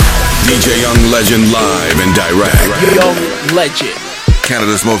DJ Young Legend live and direct. Young Legend,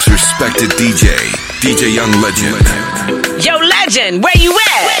 Canada's most respected DJ, DJ Young Legend. Yo, Legend, where you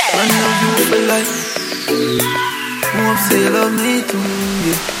at? I love you for life. Hope say you love me too.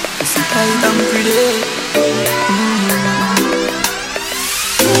 Yeah, it's tight and pretty.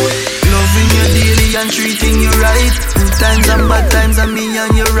 Loving you daily and treating you right. Good times and bad times and me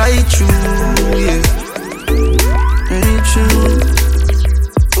and you right true. Yeah, right true.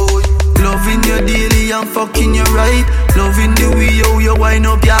 Loving you daily and fucking you right. Loving the way you wind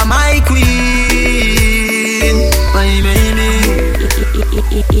up, you're my queen, my baby.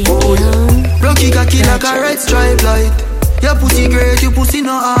 Rocky cocky like a red stripe light. Your pussy great, your pussy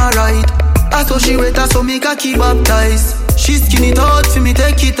not alright. I saw she wet, I saw me cocky baptized. She skin it out for me,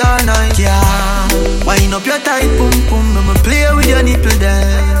 take it all night. Yeah, wind up your tight pum pum. I'ma play with your nipple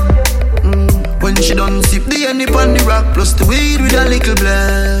there. When she done sip the honey on the rock, plus the weed with a little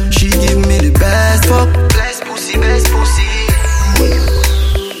blend. She give me the best fuck. Best pussy, best pussy.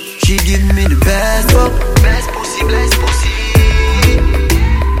 She give me the best fuck. Best pussy, best pussy.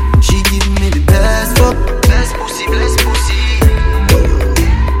 She give me the best fuck. Best pussy, best pussy.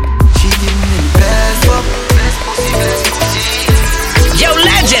 She give me the best fuck. Best pussy, best pussy. Yo,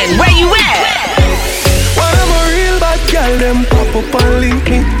 Legend, where you at? When I'm a real bad girl, them pop up and link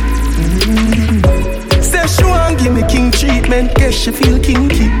me. Say she want give me king treatment, guess she feel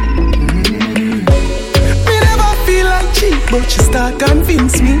kinky. Me never feel like cheap, but she start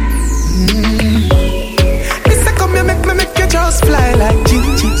convince me. Me say come here, make you just fly like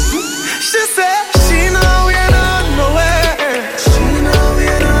Gigi. She say she know we not nowhere. She know we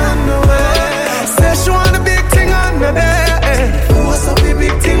not nowhere. Say she want a big thing on the bed. What's up, the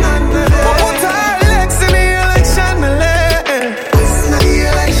big thing on the bed? Put her legs in the election, it's not the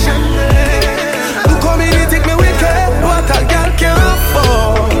election.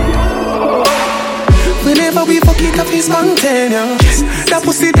 Whenever we fuck it up, it's spontaneous. That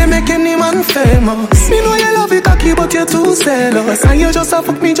pussy, they make any man famous. Me know you love it, cocky, but you're too zealous. And you just a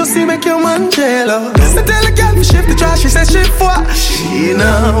fuck me, just to make your man jealous. Me tell a girl, me shift the trash, she said shift what? She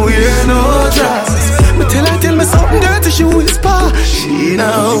now wear no dress. Me tell me something dirty, she whisper. She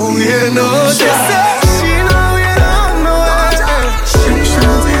now wear no dress. She said she now wear no nowhere. She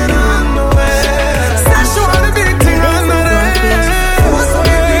now wear no nowhere. Say she want a big thing on the day.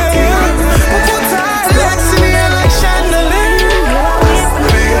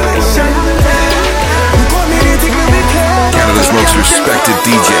 Canada's most respected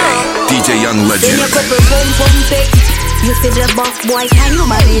DJ, DJ Young Legend. You see the boss boy, can you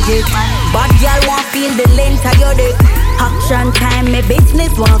manage it? But y'all won't feel the length of your dick. Action time, my business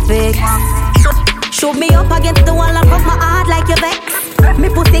won't fix. Shoot me up against the wall and put my heart like you vex. Me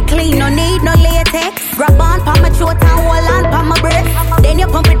pussy clean, no need no latex. Grab on pa my throat and hold on pa my breast. Then you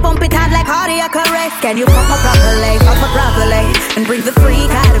pump it hard like cardiac arrest. Can you fuck my properly, and bring the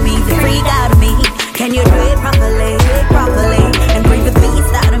freak out of me, the freak out of me? Can you do it properly, and bring the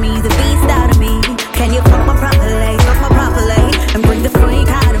beast out of me, the beast out of me? Can you fuck my properly, and bring the freak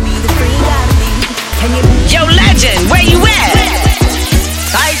out of me, the freak out of me? Can you? Yo, Legend, where you at?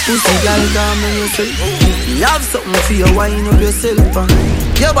 Tight pussy, girl, calm on yourself. You have something for you, wind up yourself.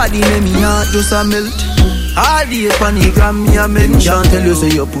 Your body make me heart just a melt. All the panigram me a mention. Tell you say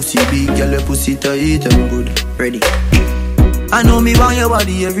your pussy big, girl, your pussy tight and good. Ready? I know me want your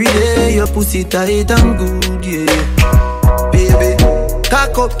body every day. Your pussy tight and good, yeah. Baby,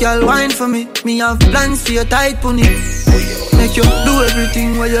 cock up, girl, wine for me. Me have plans for your tight pony. Make you do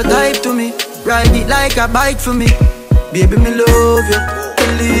everything while you type to me. Ride it like a bike for me. Baby, me love you,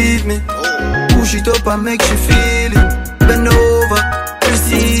 believe me. Push it up and make she feel it. Bend over,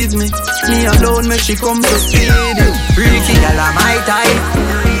 receive me. Me alone make she come so speedy. Freaky girl, I'm my type.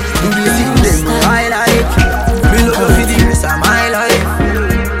 Do the thing them I like. Me love you for the rest of my life.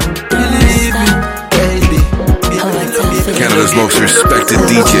 Believe me, baby. Canada's most respected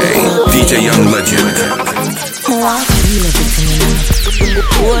DJ, DJ Young Legend.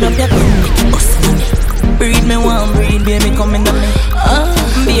 Hold up your tongue, breathe me one, breathe, baby, come in to me.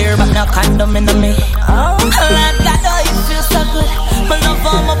 Beer, but no condom in to me. Oh, like that, oh, you feel so good. My love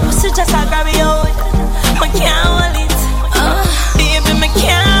for my pussy, just a grab it out. I can't hold it, baby, I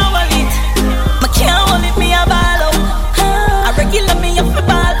can't hold it. I can't hold it, me a ball out. I regular me up a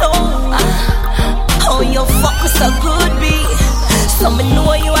ball out. Oh, you fuck me so good, B. So me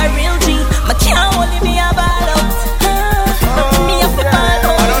know you a real G. I can't hold it, me a ball out. Me up a ball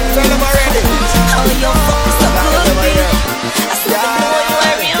out. I don't tell them already. Oh, you fuck me so good, B. I still know you a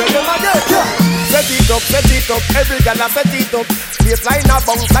real G. up. Every girl a set it up. Baseline a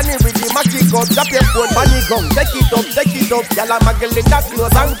bounce and the rhythm a kick up. Drop your phone, bunny gum, take it up, take it up. Girl a muggle in that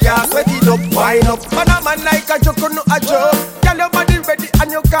clothes and can't sweat it up. Wind up, man a man like a joke, no a joke. Girl your body ready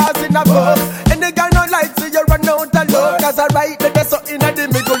and your cars in a boat. And the girl no like so you run out of luck. Cause I right there so in the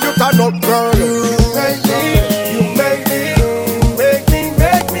middle you turn up, girl. You make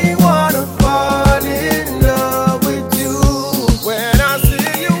me wanna fall in love with you. When I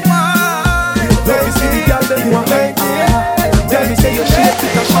see you wine, let me see the girl that you want make me. Let me say your shit to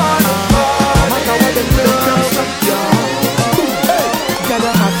the shot. No matter what them do, girl,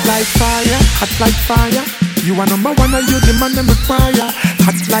 you hot like fire, hot like fire. You are number one and you the man them require.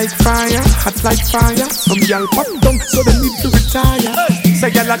 Hot like fire, hot like fire. Some girl pop down so they need to retire.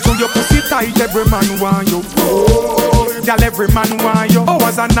 Say girl I chew your pussy tight, every man want you. Oh, girl every man want you.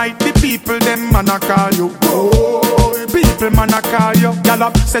 Hours a night the people them man a call you. Oh, people man a call you.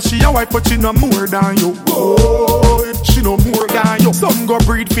 Girl say she a wife but she no more than you. Oh, she no more than you. Some go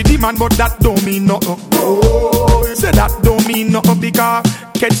breed for the man but that don't mean nothing. Oh, say that don't mean nothing because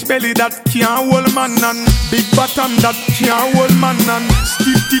catch belly that can't hold man and big bottom that can't hold man and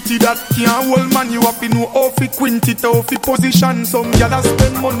stiff titty that can't hold man. You have to know how to quint it, how to position. Some gyal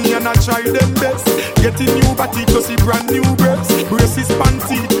spend money and I try them best. Getting new body to see brand new breasts. Braces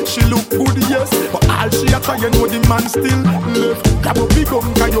panty, she look good yes, but all she a try you know the man still left. That will be gum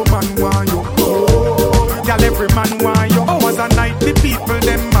 'cause your man want you. Oh, gyal every man want you. Hours a night the people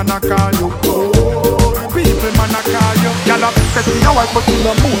them man a call you. Oh, people man a call you. Gyal up set me a wife but you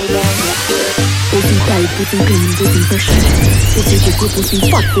no more than you. Pussy tight, pussy clean, pussy fresh. Pussy good, pussy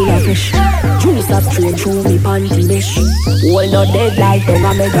fat, full of fish. Juice up straight through me panty mesh. All not dead like them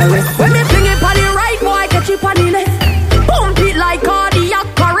a make a rest. When me fling it on the right, boy catch it on the left. Pump it like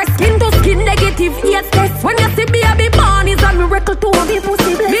cardiac arrest. Skin to skin, negative yes test. When you see baby born, is a miracle to have me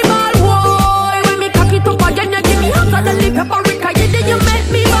pussy blessed. Me ball boy, when me cock it up again, you give me hotter than the paprika. You did you make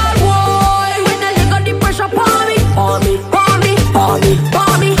me ball boy. When the leg of the pressure palm me, palm me, palm me, palm me,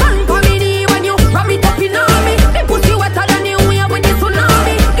 palm me. Hand palm me knee when you ram it up in on me. Me pussy wetter than the wave with the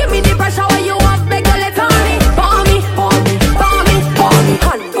tsunami. Give me the pressure when you have beg a let on me. Palm me, palm me, palm me, palm me.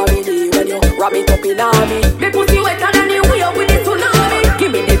 Hand palm me knee when you ram it up in on me. Me pussy wetter than the wave with the tsunami.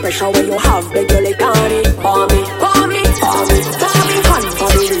 Give me the pressure when you have beg a let on me. Palm me, palm me, palm me, palm me. Hand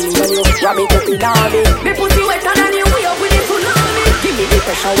palm me knee when you ram it up in on me. Me pussy wetter than the wave with the tsunami. Give me the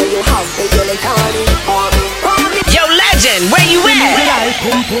pressure when you have beg a let on me. Palm me, palm me. Yo, legend, where you at?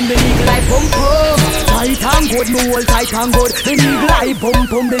 The eagle eye pum pum, tight and good, no all tight and good. The eagle eye pum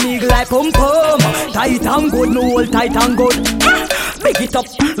pum, the eagle eye pum pum, tight and good, no all tight and good. Big it up,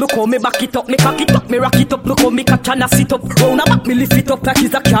 look how me back it up, me cock it up, me rock it up. Look how me catch and I sit up, round a back me lift it up like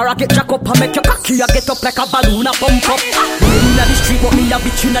it's a car. I get jack up and make your cocky, I get up like a balloon a pump up. Inna the street, but me a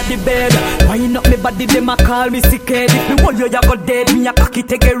bitch inna the bed. Wind up me body, them a call me sick head. If me hold you, you go dead. Me a cocky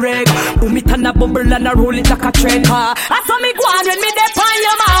take a reg, boom it and a bubble and a roll it like a train car. I saw me go on when me dep on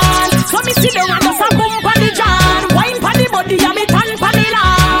your man. So me sit down and just a boom pon the John. Wine pon the body and me tan pon the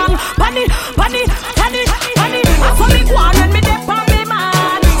long. Pon the. I saw me go on when me dep on me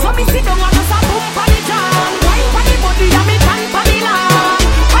man. So me sit down and just a boom pon the John. Wine pon the body and me tan pon the long.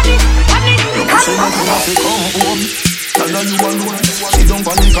 Pon the. Come home. Tell her you alone. She don't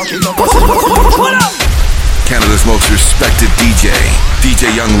panic, she don't pass. Canada's most respected DJ,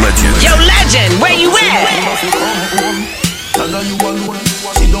 DJ Young Legend. Yo, legend, where you at? Tell her you alone.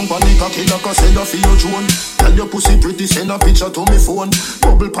 She don't panic, she like a seller for your drone. Tell your pussy pretty, send a picture to me phone.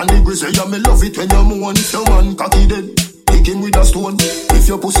 Bubble panic, grizzly, yeah, me love it when you moan. If your man cocky dead, kick him with a stone. If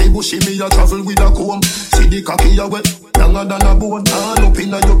your pussy bushy, me a travel with a comb. See the cocky a wet, longer than a bone. All up in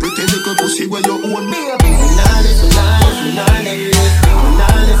your pretty little pussy where you own.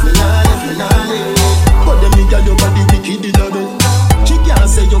 But them nigga your body wicked in a bed. She can't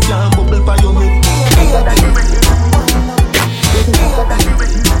say you can't bubble by your head.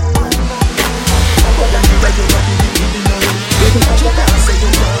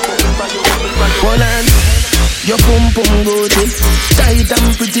 Hold on, your pum pum go to tight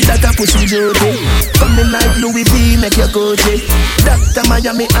and pretty that a pussy beauty. Come in like Louis V, make your go to Dr.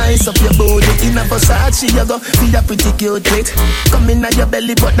 Miami, eyes up your body. In a Versace, you go be a pretty cute lit. Come in at your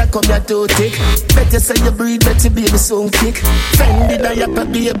belly, but that come your toe tick. Bet you say you breathe, bet your baby so kick. Fendi diaper,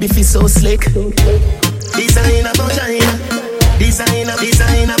 baby feel so slick. Designer vagina,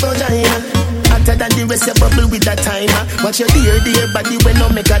 designer vagina. Hotter than the rest, you bubble with that timer. Watch your dear body when no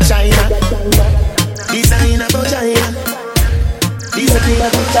make a China. Designer vagina, designer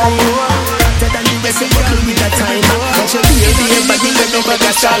vagina. Hotter than the rest, you bubble with that timer. Watch your dear body when no make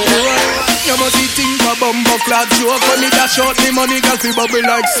a China. You must think a bumbo clad joke. When me dash out the money, girl, fi bubble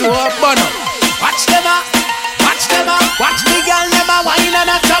like soap. But watch them up. them a watch me girl them a wine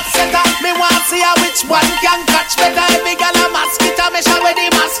and a chop setter. Me want see how which one can catch better. Every girl a mosquito, me show with the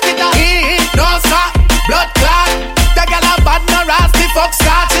mosquito. No sir, blood clot. The girl a bad no rasty fuck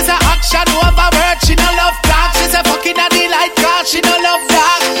start. She say action over word, she no love talk. She say fucking a delight car, she no love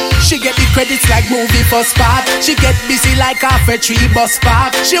that. She get the credits like movie first part. She get busy like half a tree bus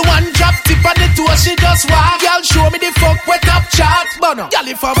park. She one drop tip on the toe, she just walk. Y'all show me the fuck with top chart. But no, y'all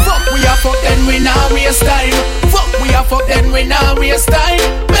if a fuck we a fuck then we nah waste time. Fuck we a fuck then we nah waste time.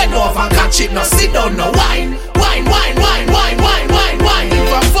 Bend over catch it, no sit down, no wine. Wine, wine, wine, wine, wine, wine, wine. If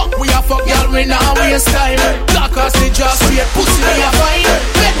a fuck we a fuck, y'all we nah waste time. Black ass the jaw straight, pussy we a fine.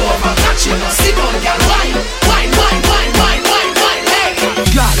 Bend over catch it, no sit down, y'all wine. Wine, wine, wine, wine, wine, wine. Hey,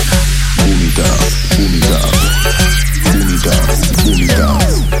 God. Boom it up, boom it up, boom it up, boom it up,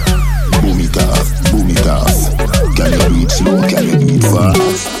 boom it up, boom it up. Can you do it slow? Can you do it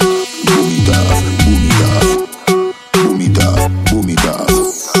fast? Boom it up, boom it up, boom it up, boom it up,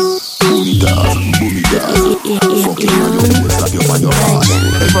 boom it up, boom it up. Fucking on your waist like you on your ass.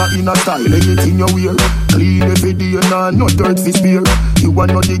 Ever in a style, anything you wear. Clean every day, nah, no dirt fi spear. You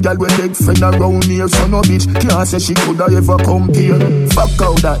want no the girl with big friend around here. So no bitch can't say she coulda ever compare. Fuck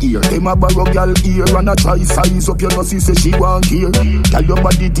out that ear, them a borrow girl ear. And a try size up, you know she say she want here. Tell your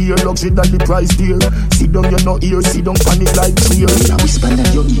body dear, luxury than the price dear. Sit down, you no ear, sit down, panic like clear. Now whisper that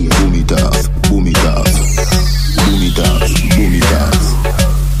your ear. Boom it off, boom it off, boom it off, boom it off,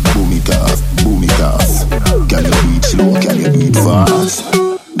 boom it off, boom it off. Can you do it slow? Can you do it fast?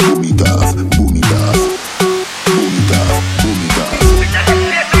 Boom it off, boom it off, boom it off, boom it off.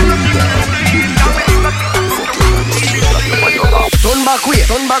 Turn back way,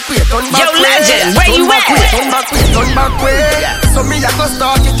 turn back way, turn back way. Yo, legend, where you at? Turn back way, turn back way. So me I go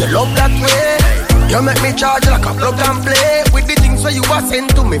start it, you love that way. You make me charge like a plug and play with the things where you was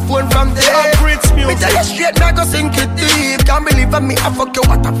sent to me phone from there. Me tell you straight, now go sink it deep. Can't believe me, I fuck you,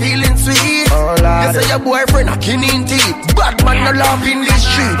 what a feeling sweet. You say your boyfriend a killing teeth. Bad man no love in this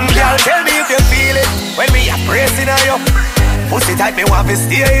street. Girl, tell me if you feel it when me a pressing on you. Pussy tight, me want to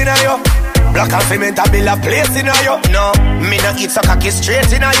stay in on you. Black and cement a build a place in you. No, me no eat so cocky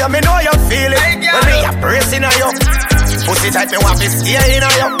straight in you. Me know you feel it when me a pressing on you. Pussy tight, me want to stay in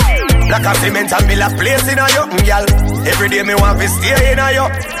you. Black and cement and build a place in you. Girl, every day me want to stay in you.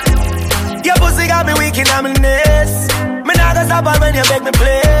 Your pussy got me weak in my knees. Me not gonna stop when you beg me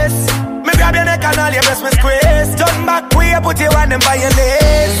place. Me grab your neck and all your breast me squeeze. Turn back way, put your hand by your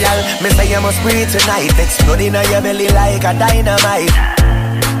knees. Girl, me say you must breathe tonight. Exploding on your belly like a dynamite.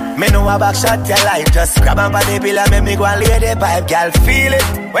 Me know a back shot your life. Just grab on the pillar, make me go and lay the pipe. Girl, feel it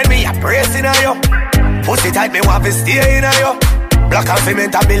when me a pressing on you. Pussy tight, me want to stay in on you. Black and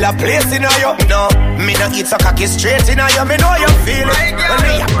cement and build a place in on you. No, me no eat so cocky straight in on you. Me know you feel it when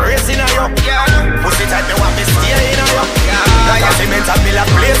me a pressing on you. Pussy tight, me want to stay in on you. Black and cement and build a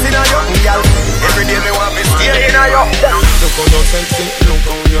place in on you. Girl, every day me want to stay in on you. Look on your sexy, look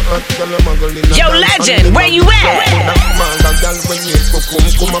on your hot, girl, I'm a girl in a Yo, legend, where you at? Man, that girl when you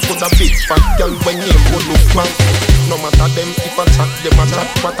come and put a big fat girl when you go look back. No matter them if I chat, them a chat.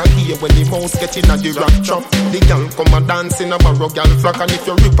 What I hear when the mouse get in a the rock trap. The girl come and dance in a barrow girl flock. And if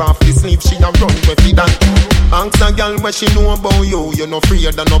you rip off the sleeve, she a run with it that. Ask a girl what she know about you. You no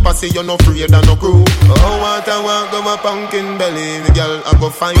afraid of no pussy, you no afraid of no crew. Oh, what I want go a pumpkin belly. The girl I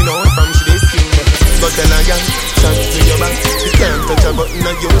go find out from she this skin. Go tell a girl, chat to your back. She can't touch a button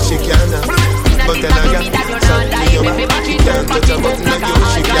and you, she can't. Go tell a girl, chat to your back. She can't touch a button and you,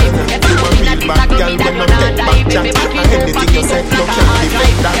 she can't. You a real bad girl when no take back chat. And anything you say, you can't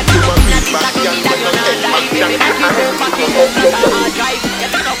defend that. You a real bad girl when no take back chat. And anything you say,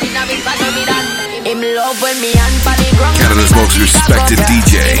 Him love when me hand for the ground. Canada's most respected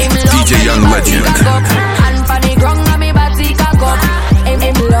DJ, DJ Young Legend. Hand for the ground and me body cock up.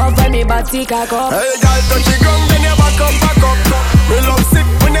 Him love when me body cock up. Hey, girl, touch the ground, then you back up, back up. Me love sick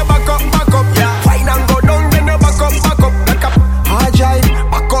when you back up, back up. Wine and go down, then you back up, back up. Back up, hard drive,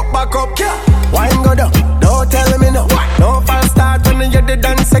 back up, back up. Wine go down, don't tell me no. No false start when you the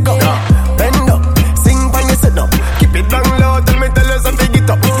dance go. Bend up, sing when you sit down. Keep it down low, tell me tell you something, get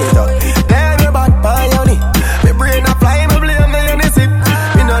up. Then you bad pioneer. Me brain a fly, me blame the unity.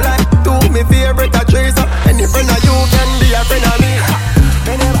 Me no like to me favorite a tracer. Any friend of you can be a friend of me.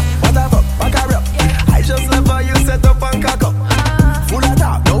 Whenever, what the fuck, back up. I just love how you set up and cock up. Full of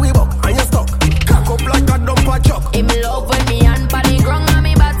talk, no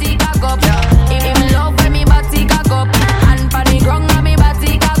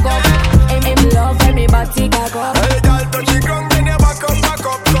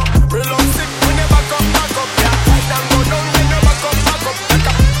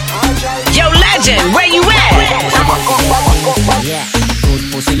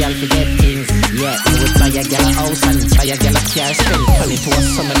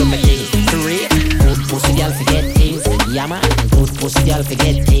do my thing. Three, good pussy girl forget things. Yeah man, good pussy girl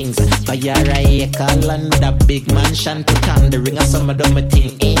forget things. Cause you're a acre land with a big mansion. Put on the ring of some of them my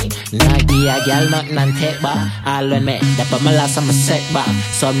thing. Nah give a girl nothing and take back. All when me, that but my last I'm a setback.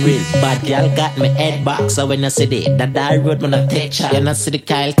 Some real bad girl got me head back. So when I see that road when I take shot. You not see the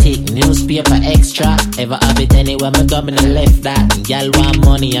Kyle take newspaper extra. Ever have it anywhere me go me no left that. Girl want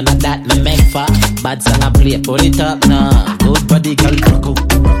money and that me make for. Bad song I play, pull it up now. Good body girl, rock out.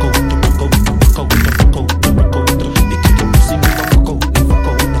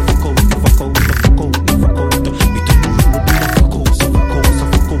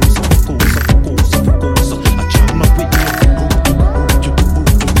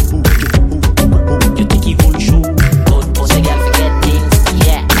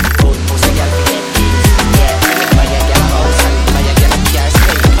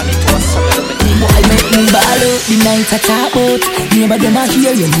 The night I talk about, neighbor them a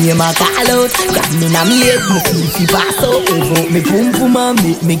hear your name a call out. Got me na me head, me feel fi pass out. Evoke me boom boom and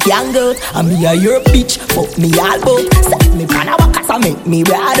make me gang out. And me a your bitch, fuck me all bout. Set me pan a waka so make me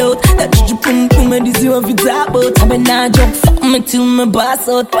ride out. That chichi boom boom and this you want fi talk about. I been a jump fuck me till me pass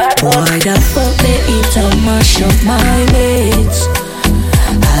out. Why the fuck they eat up mash up my legs?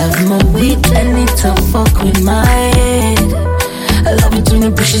 Have my weed and it to fuck with my head. I love it when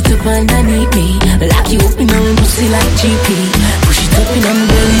you push it up underneath me. Lock you up in my pussy like GP. Push it up in my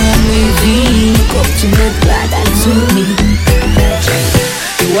belly and wavy. Come to me, blood and sweet me.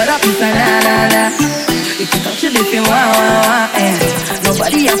 What up if I na-na-na? If you touch it, if you want,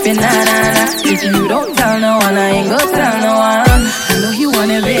 nobody up in na-na-na. If you don't tell no one, I ain't gonna tell no one. I know you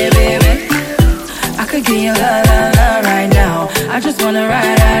want it, baby. I could give you la-la-la right now. I just wanna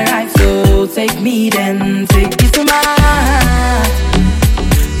ride. So take me then, take this to my heart.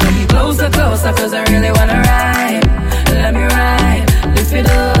 Closer, cause I really wanna ride. Let me ride, lift it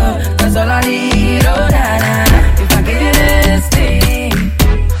up, that's all I need, oh na-na. If I get this thing,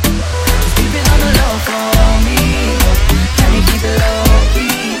 just keep it on the low for me. Can you keep it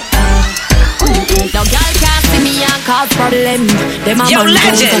low-key? Now girl can't see me and cause problem. Yo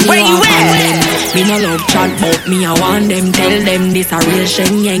legend, where you at? Me no love chat but me I want them. Tell them this a real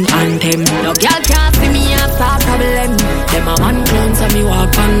Shenyang anthem. Now girl can't see me and start problem. Them a man clones and me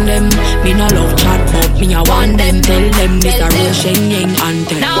walk on them. Me no love chat but me I want them. Tell them this a real Shenyang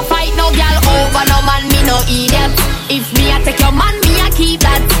anthem. Now fight no girl over no man, me no idiot. If me I take your man, me I keep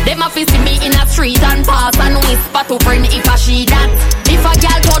that. Them a fi see me in a street and pass and whisper to friend if I she that. If a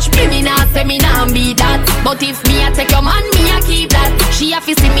girl touch me, me nah say me nah be that. But if me I take your man, me I keep that. She a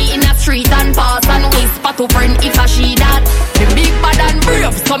fi see me in a street and pass and whisper to friend if I she that. Me big bad and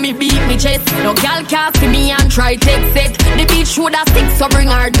brave, so me beat me chest. No girl can't see me and try take set. The bitch woulda stick, so bring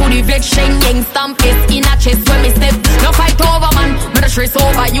her to the vet. Shenyang stamp it in a chest when me step. No fight over man, me the stress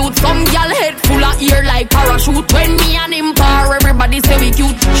over youth. Some girl head full of ear like parachute. When me and him par, everybody say we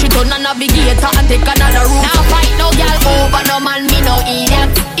cute. She turn a navigator and take another route. Now fight no girl over no man, me no idiot.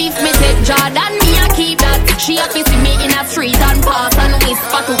 If me take Jordan, me a keep that. She a fi see me in a street and pass and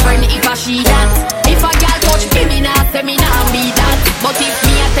whisper to friend if I she that. If a girl touch me, me nah say me nah be that. But if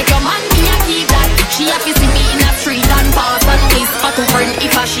me a take your man, me a keep that. She a fi see me in a street and pass and whisper to friend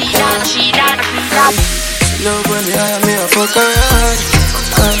if I she that. She that. Love when me hire me a fuck her hard.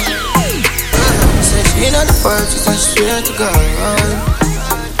 Said she not the first, so she swear to God.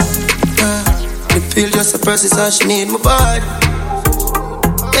 The pill just a process and she need my body.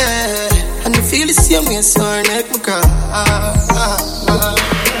 Yeah, and the feel the same way, so her neck me cry.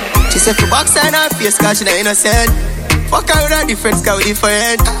 She said for box and her face, cause she not innocent. Fuck her with a difference, cause we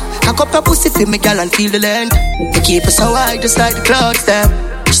different. Cock up her pussy for me, girl, and feel the length. We keep her so high, just like the clouds, them.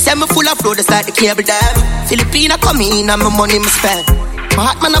 She said me full of flow, just like the cable dam. Filipina come in and my money me spend. My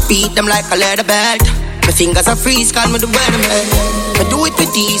heart man I beat them like a leather belt. My fingers are freeze, call me the weatherman. I do it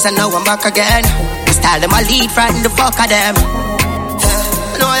with these and now I'm back again. My style them I lead, frighten the fuck of them.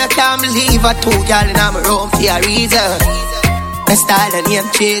 I know I can't believe I two girl in my room for a reason. My style and name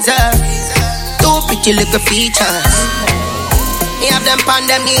chaser. Two pretty little features. Me have them on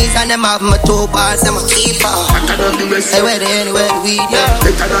them knees and them have my two bars, them a keeper. Hey, where they anywhere the weed, yeah.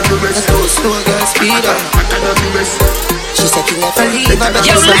 Let's go slow, girl, speed up. She said you never leave, I bet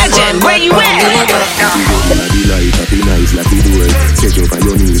Yo, legend, where you at? The light, happy nice, like the door. Set up on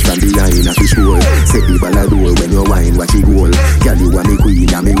your knees from behind a fish bowl. Set the ball a door when you wine, watch it goal. Girl, you are me queen,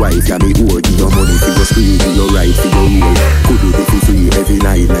 and me wife, and me whore. Give your money for your screen, give your right for your roll. Could do the free every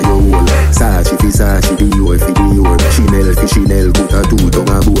night, now your whole. Sashi for Sashi, the your for the your. Chanel for Chanel, put a two tongue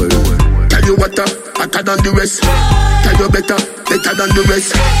a bowl. Tell you what, hotter than the rest. Tell you better than the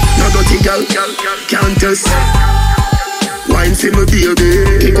rest. No dirty girl, can't test. wine for me baby.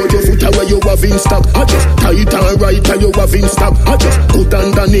 Take out your foot away you have in stock. I just tight and right and you have in stock. I just put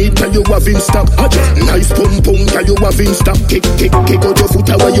underneath and you have in stock. I just nice pum pum and you have in stock. Kick out your foot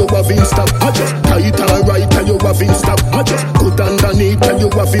away you have in stock. I just tight and right and you have in stock. I just put underneath and you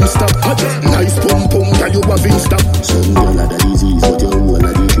have in stock. I just nice pum pum and you have in stock. Some girl are the disease but your whole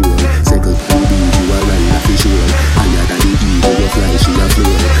are the cure. Second baby you are right like a sure. Higher than the evil you fly she a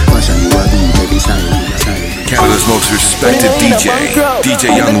floor. Fashion you a beat every style. Canada's most respected DJ, DJ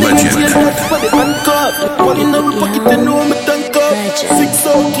Young Legend. One in our pocket, you know me tank up. 6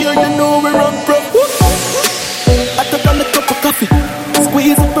 out here, you know we run pro. I took on a cup of coffee,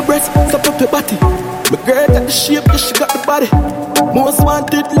 squeeze up my breast, stop up your body. My girl got the shape, yeah, she got the body. Most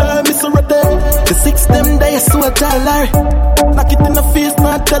wanted, love me so right there. The 6 them days, so I tell Larry. Knock it in the face,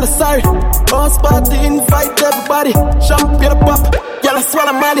 man, tell her sorry. Boss party, invite everybody. Champagne pop, y'all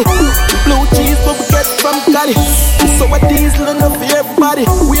swallow Molly. Blue cheese, but we get from Cali. So a diesel enough for everybody.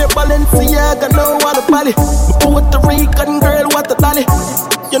 We're Balenciaga, no water body. Puerto Rican girl, what a dolly.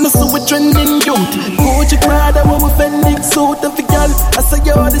 You know, so we're trending youth. Gucci Prada, when we Fenix suit. And for y'all, I say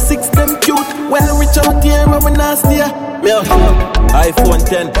you're the 6 them cute. Well, reach out here, when we're nasty. Me iPhone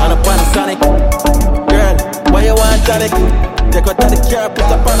 10 and a Panasonic. Girl, why you want tonic? Take out the car, put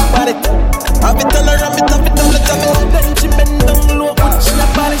up on the body. I be tell her, I be tell her. Then she bend down low, put she a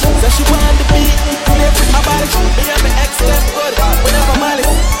body. So she want the beat, play with her body. Me and my ex them good, whenever Molly.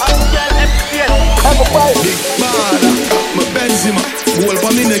 I'm a girl, FPL, I'm a boy. Big baller, my Benzema. Whole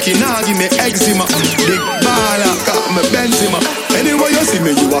for me neck, nah give me eczema. Big baller, got my Benzema. Anyway you see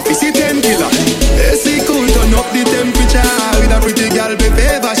me, you have to see 10 killer. AC cool, turn up the temperature. With a pretty girl, be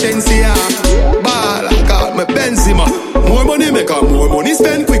favor, Shensia. Baller, got my Benzema. More money make her, more money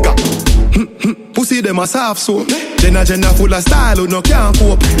spend quicker. Pussy them a soft soap. Then a gender full of style who no can't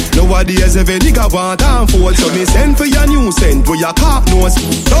cope. Nowadays every nigga want and fold. So me send for your new scent for your cop nose.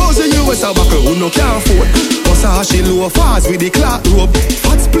 $1,000 US a buckle who no can't afford. Versace low fast with the clock rope.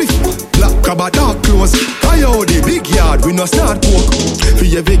 Hot split, black crab a dark clothes. I out the big yard we no start coke. For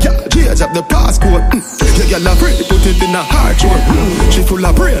every girl change up the passcode. Your girl a free put it in a hard throat. She full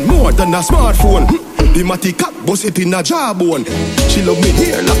of brain more than a smartphone. The matty cat bust it in a jawbone. She love me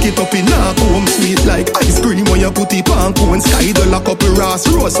here, lock it up in a comb. Sweet like ice cream when you put it on cone. Sky the lock up a Ross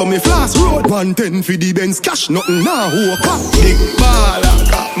Road, so me flash road. 110 for the Benz cash, nothing now who a cop. Big baller,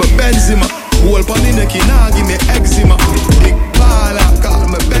 got my Benzema. Whole pon the neck, nah give me eczema. Big baller,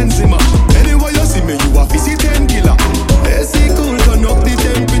 got my Benzema. Anyway you see me, you a see 10 killer. AC cool, turn up the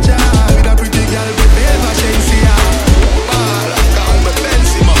temperature. With a pretty girl, be favor, Shensia. Baller, got my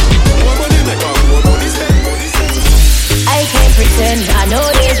Benzema. More money make her, more money spend. I can't pretend, I know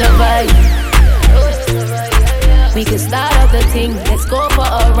there's a vibe. We can start up the thing, let's go for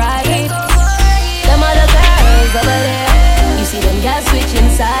a ride. Them other girls over there, you see them guys switch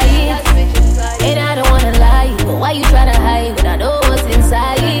inside. And I don't wanna lie, but why you tryna hide when I know what's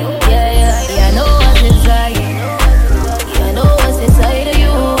inside? Yeah, I know what's inside. Yeah, I know what's inside of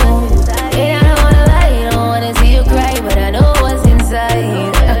you. And I don't wanna lie, I don't wanna see you cry, but I know what's inside.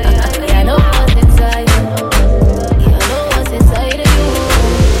 Yeah, I know what's inside. Yeah, I know what's inside of you. And I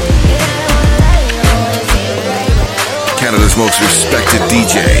don't wanna lie, I don't wanna see you cry, but I know. Canada's most respected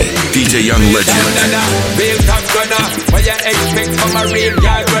DJ, DJ Young Legend. Real top gunner, what you expect from a real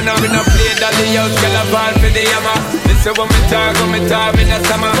guy runner? We no play dolly house, girl a ball for the hammer. Listen when me talk in the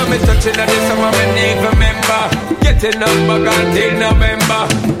summer. When me touching on the summer, me need remember. Getting up back until November.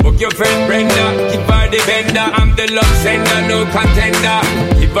 Book your friend Brenda, keep her the vendor. I'm the love sender, no contender.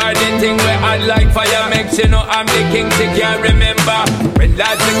 Keep her the thing where I like fire. Make sure know I'm the king, she can't remember. When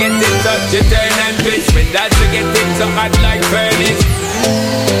lads we get it touch, you turn and twist. When lads we get it so hot like furnace.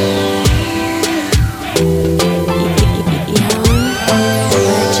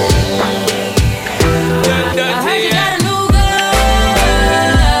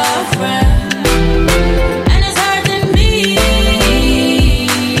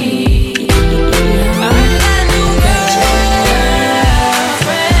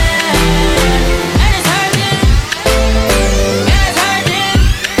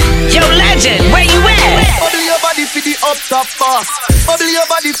 Up top boss, bubble your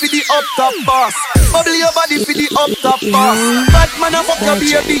body for the up top boss, bubble your body for the up top boss. Bad man a fuck your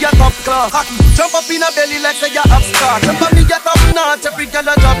baby a top class. Jump up in a belly like say you have start. Jump up me get up notch, every girl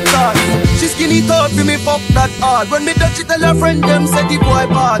a drop class. She skinny tall for me fuck that hard. When me touch it tell her friend them say the boy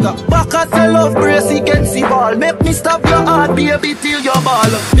bad. Back at the love brace he get see ball. Make me stop your heart baby till your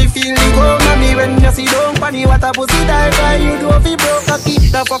ball. Me feel the ground on me when you see down funny. What a pussy die you do fi broke a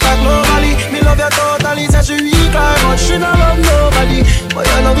keep the fuck at globally. Me love you totally say she weak like much. she not love nobody. But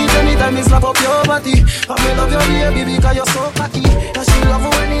I love it anytime me slap up your body. I me love your baby because you're so cocky. And she love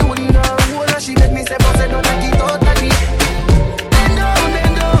when you in her hole. And she make me say, but I don't like it totally. Bend down,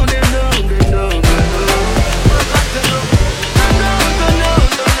 bend down, bend down, bend down, bend down.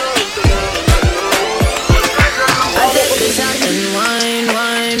 I take the shot and wine,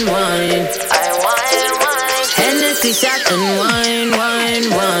 wine, wine. I wine, wine. Hennessy shot and wine, wine,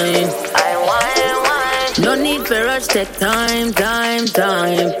 wine. I wine, wine. No need for rush, take time, time,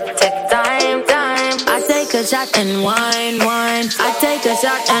 time. Take time, time. I take a shot and wine, wine. I take a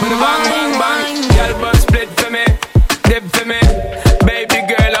shot and wine, wine. Girl, but split for me, dip for me. Baby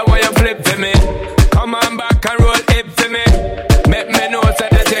girl, I want you flip for me. Come on back and roll hip for me. Make me know so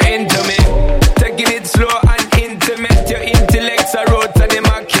that you're into me. Taking it slow and intimate. Your intellect's a roots and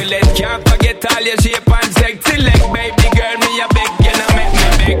immaculate. Can't forget all your shape and sexy leg. Baby girl, me a beg, you know make me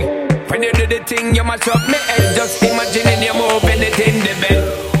beg. When you do the thing, you must up me head. Just imagining you moving it in the bed.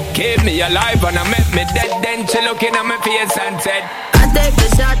 Keep me alive and I make me dead. Then she looking at my face and said, I take a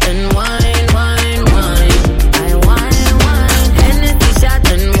shot and wine, wine, wine. I wine, wine. Hennessy shot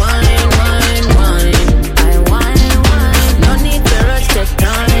and wine, wine, wine. I wine, wine. No need to rush, take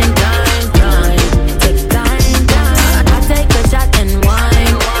time, time, time. Take time, time. I take a shot and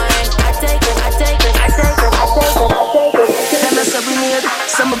wine, wine. I take it, I take it, I take it, I take it, I take it. Then I serenade.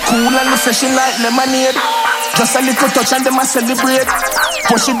 Some cool and refreshing like lemonade. Just a little touch and them a celebrate.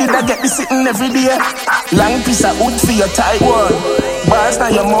 Push it did I get this sitting every day. Long piece of wood for your tight one. Bars now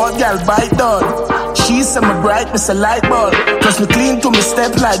your mouth, girl, bite down. She say me bright, me say light bulb. Plus me clean to me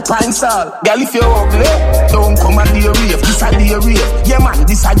step like pine salt. Girl, if you're ugly, don't come and be a rave. This a day rave. Yeah man,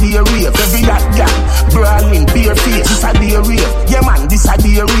 this a day rave. Every that girl, brawling, bare face. This a day rave. Yeah man, this a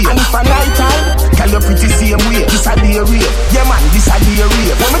day rave. And if a night time, girl, you're pretty same way. This a day rave. Yeah man, this a day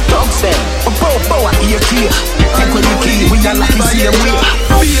rave. When me talk them, me pow at ear key. Take when you key, we are like the same way.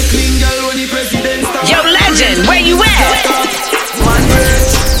 Be a clean girl when the president starts. Yo, legend, where you at?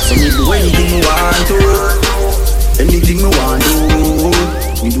 So me do anything me want to. Anything me want to.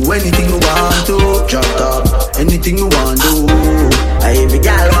 Me do anything me want to. Drop top, anything me want to. Every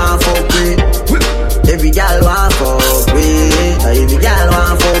girl want fuck with. Every girl want fuck with. Every girl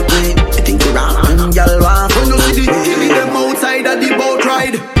want fuck with. You think you wrong, girl want fuck with. When you see the killing them outside of the boat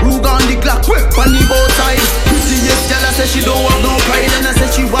ride. Rug on the clock, whip on the boat side. Prettiest girl I say she don't have no pride. And I say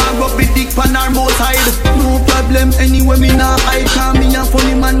she want rub with dick on her both side. No problem anyway me nah hide. Cause me a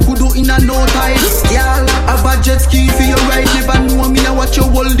funny man could do in a no tide. Girl, have a jet ski for your ride. Never know me I watch your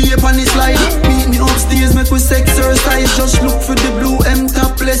whole day on the slide. Meet me upstairs, make we exercise. Just look for the blue M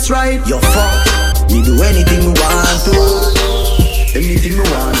topless ride. Yo fuck, me do anything me want to. Anything me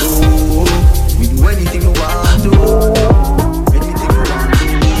want to. Me do anything me want to.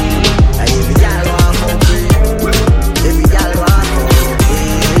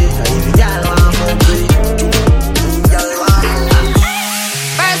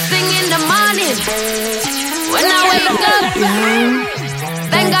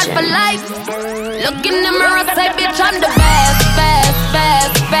 Thank God for life. Look in the mirror, say bitch I'm the best, best,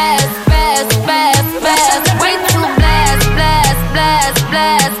 best, best, best, best, best. Way too blessed, blessed, blessed,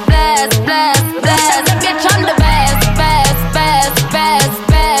 blessed, blessed, blessed, blessed. Bitch I'm the best, best, best, best,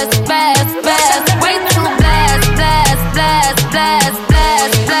 best, best, best. Way too blessed, blessed, blessed, blessed,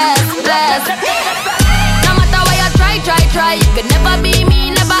 blessed, blessed, blessed. No matter what you try, you could never be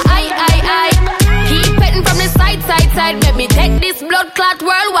me, never I. Keep petting from the side, make me take this blood clot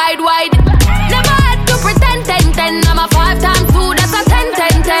worldwide, wide. Never had to pretend, 10. I'm a 5 times 2, that's a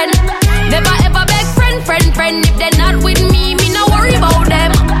 10. Never ever beg friend. If they're not with me, me no worry about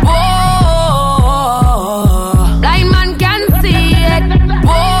them. Whoa, blind man can see it.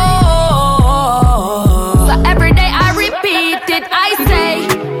 Whoa, so every day I repeat it. I say,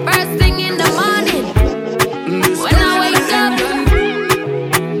 first thing in the morning, when I wake up,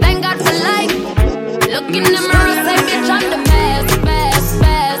 thank God for life. Look in the mirror, say bitch I'm the best, best,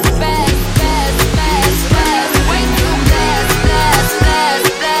 best, best,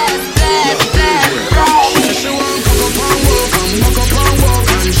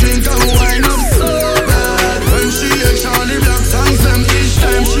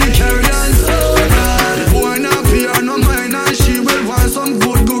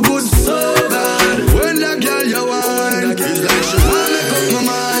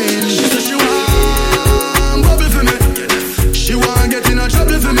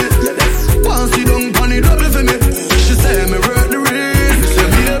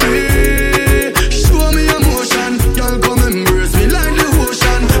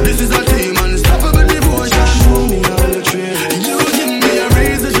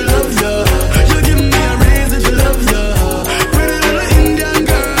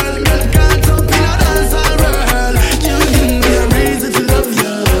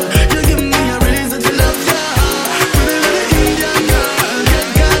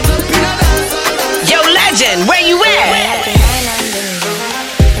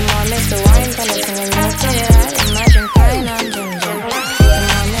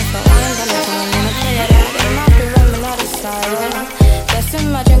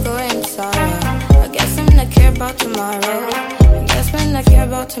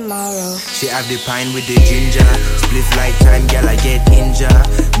 tomorrow. She have the pine with the ginger. Spliff like time, girl, I get injured.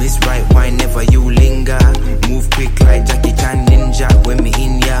 Miss right wine, never you linger. Move quick like Jackie Chan ninja. When me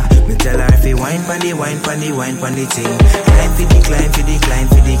in ya, me tell her if you wine pandy, wine pandy, wine pandy thing. Climb for the, climb for the, climb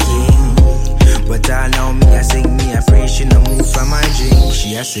for the king. But I know me, I sing me, I pray she no move from my drink.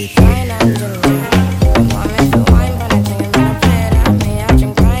 She a say, wine and ginger. Want me for wine, but I think I'm gonna play that. Me, I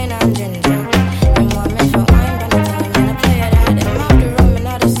drink wine and ginger. And want me for wine, but I think I'm gonna play that. Them out the rum and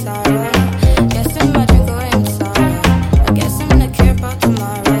not the sorrow. Guess I'm a drink away in sorrow. I guess I'm not care about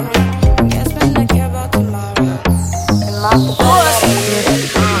tomorrow. I guess I'm not care about tomorrow. Them out the force.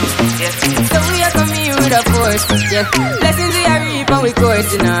 So we are coming here with a force. Yeah. Blessings we are reap and we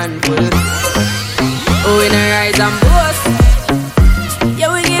coursing on full. Oh, we not rise and boast. Yeah,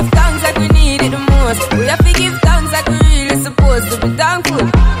 we give thanks like we need it the most. We have to give thanks like we really supposed to be thankful.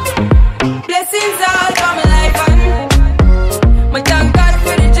 Blessings all for my life and my thank God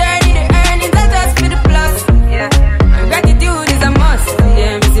for the journey, the earnings are just for the plus. Yeah, and gratitude is a must.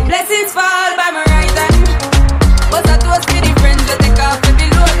 Yeah, we see blessings fall by my right hand. But I toast to the friends that take off every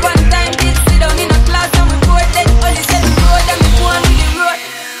load. One time did sit down in a class and we bored. Then only said the road and we go on with the road.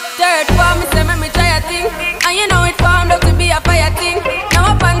 Third form, me say me try a thing. And you know it formed up to be a fire thing.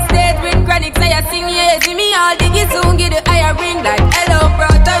 Now up on stage with chronic, say I sing. Yeah, see me all diggy soon, get the higher ring. Like hello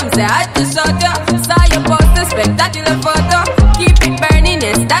brother, me say I just shot ya. Saw your poster, spectacular photo. Keep it burning,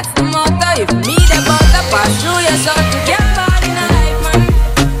 yes, that's the motto. If me the butter pass through your shot, you get bad in a life, man.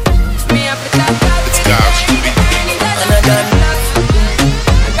 Me up with that God. It's God.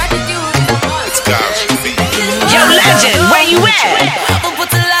 Yo, legend, where you at?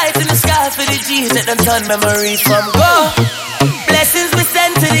 For the G's that done turn memories from go. Blessings we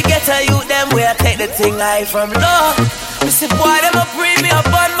send to the ghetto youth, them where I take the thing high from low. Me say boy, them a pre me up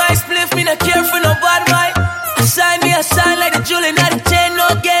on my spliff, me not care for no bad mind. I shine like the jewel in the chain, no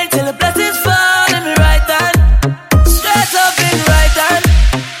gain till the blessings fall in me right hand. Straight up in right hand.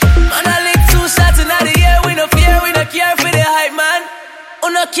 Man, I lick 2 shots in the air, we no fear, we no care for the hype man. Oh,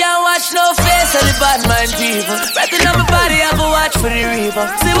 no can't watch no face of the bad man people. Wrapping up my body, I go watch for the reaper.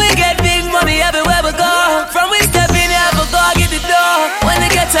 See we get big money everywhere we go. From we step in, have a go get the door. When they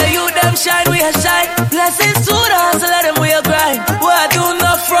get to you, them shine, we a shine. Blessings to the hustle, let them we a grind. We a do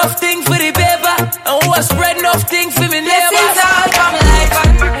enough rough thing for the paper. And we a spread enough thing for me neighbors. Blessings all for my life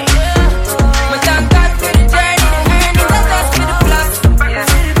and my thank God for the journey. Earning the dust for the plus.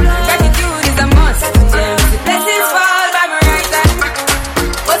 Gratitude is a must. Blessings fall by my right hand.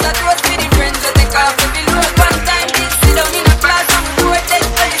 But I trust with the friends that take off every load. One time they sit down in a class and we board. Then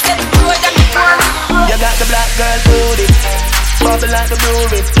only said the road and the road. You got the black girl booty, bubble like the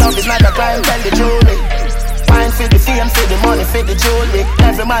brewery. Love is not a crime, tell the jury. Fine for the fame, for the money, for the jewelry.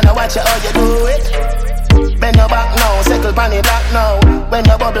 Every man I watch you how you do it. Bend your back now, circle pan the black now. When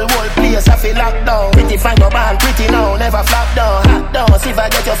your bubble whole place I feel locked down. Pretty fine your band, pretty now, never flop down. Hot down, see if I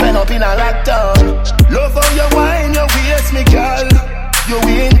get your friend up in a lockdown. Love how you wine, your waist me girl. You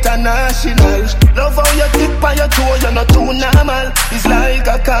international. Love how you tip on your toe, you're not too normal. It's like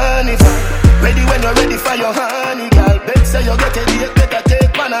a carnival. Ready when you're ready for your honey, girl. Bet say you get a date, better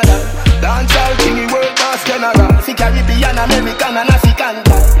take Panada. Dance all kingy, world boss general. Fi Caribbean, American and African.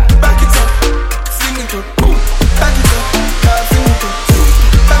 Back it up, sing it up, boom. Back it up, girl, sing it up.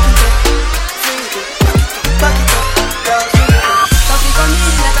 Back it up, sing it up. Back it up, girl, sing it up. Something for me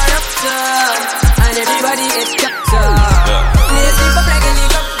like a rapture, and everybody gets captured.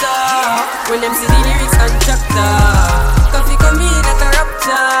 When them see the lyrics and chapter, coffee come in like a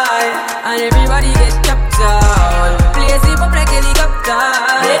rapture, and everybody get captured. Play zip up like helicopter.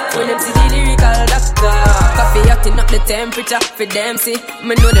 When them see the lyrical doctor, coffee acting up the temperature for them see.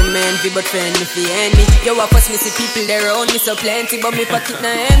 Me know the man fi but friend me fi enemy. Yo, I first me see people there around me so plenty, but me pocket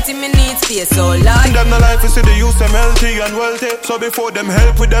na empty, me need space so large. Them no life is see the use them healthy and wealthy. So before them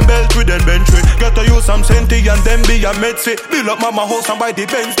help with them belt with them Bentley, get to use some senti and them be a medsi. Build up mama house and buy the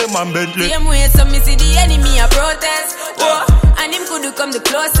Benz them and Bentley. Same way so me see the enemy a protest. Oh, and him could come the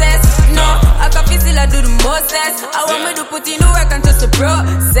closest. No, I can feel still I do the mostest. I want me to put in the work and trust the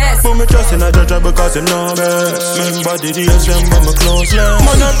process. Put me trust in a judge because him know best. Remember the days them when me closeless.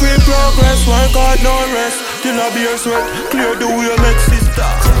 Man a pre-progress, work hard no rest. Till I be a sweat, clear the way make sister.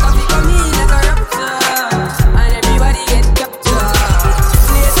 Coffee come in like a rapture, and everybody get captured.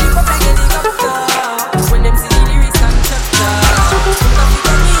 Play sleep up like helicopter, when them see the lyrics and chapter. Coffee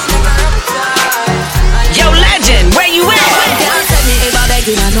come in like a rapture. Yo, legend, where you at? Can't tell me if I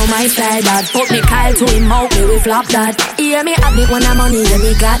begging, I know my style that. Put me Kyle to him out, me we flop that. Hear me have it when I'm money, yeah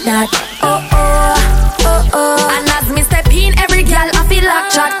me got that. Oh oh, oh oh. And as me step in, every girl I feel like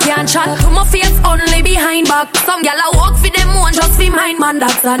chat, can't chat. To my face only behind back. Some gal I walk for them one just for mine, man.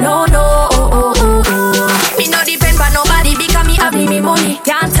 That's a no. Me no depend on nobody because me have me money.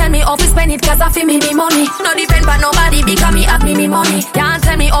 Can't tell me how to spend it cause I feel me money. No depend on nobody because me have me money. Can't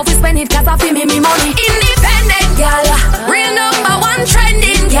tell me how to spend it cause I feel me money. Independent gal, real number one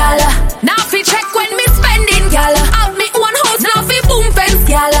trending gal. Now fi check when me spending gal. Have me one house now fi boom fence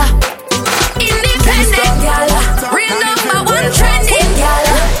gal. Independent gal, real number one trending gal.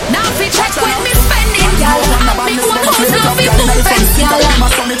 Now fi check when me spending gal. Have me one house now fi boom fence gal.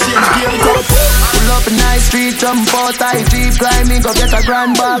 Pull up a nice street, jump out, high jeep, climb me, go get a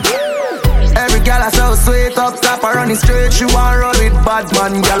grand bag. Every gal I so sweet up top, I running straight, she want roll with bad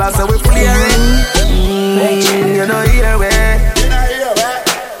man. Gal I say we flaring, you know here we.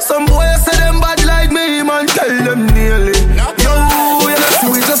 Some boys say them bad like me, man, tell them nearly. Yo, you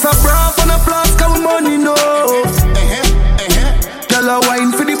know we just a bra on a flask of money, no. Gal I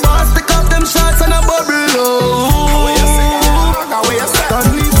wine for the boss, take off them shots and a bubble, oh.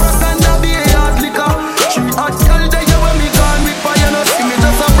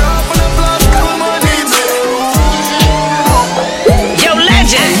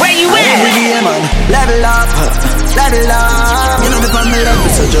 Level up, you know me from me level,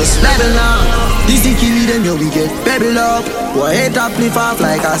 so just level up. This is kill them, yo, we get pebble up. Boy, hate up, lift off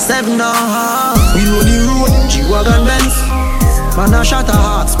like a 7 now. We know the road, G-Wagon Benz. Man a shot a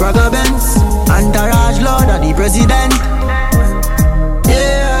heart, Sprague Benz. Entourage Lord of the President.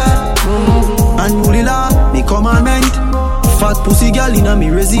 Yeah, and who the law, me commandment. Fat pussy girl in a me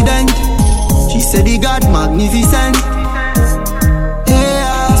resident. She said he got magnificent.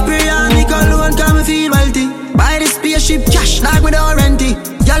 Yeah, spray on me cologne, come me feel wealthy. Buy the spaceship cash like with our renty.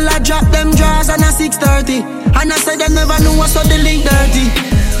 Y'all I drop them drawers on a 6:30. And I said they never knew what's up the link dirty.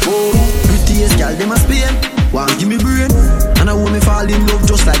 Oh, prettiest girl them a Spain. Want give me brain. And I want me fall in love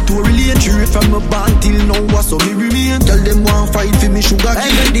just like to relate. True from my band till now what's up me remain. Tell them want fight for me sugar cane.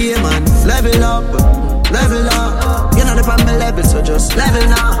 Every day man, level up. You know the on my level so just level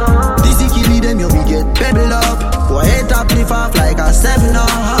now. This is kill them you we get pebble up. Boy head up lift off like a 7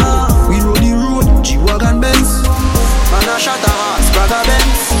 now. We roll the road, G-Wagon Benz. Man a shot a heart, Sprague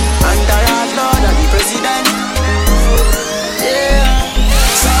Benz. Entourage Lord of the President. Yeah.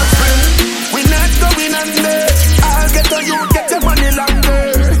 South Spring, we not going under. I'll get on you, get your money longer.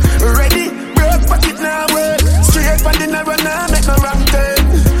 Ready, broke pocket now, straight from the narrow now, make no wrong turn.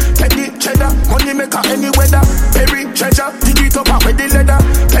 Teddy cheddar, money maker any weather. Perry treasure, dig it up and with the leather.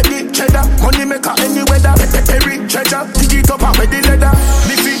 Teddy cheddar, money maker any weather. Perry treasure, dig it up and with the leather.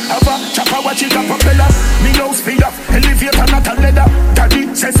 Liffy, have a chopper, watch it up propeller. Me no speed up, elevator not a leather. Daddy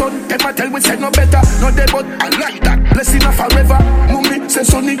say son, them a tell we say no better. No they but I like that, blessing her forever. Mummy say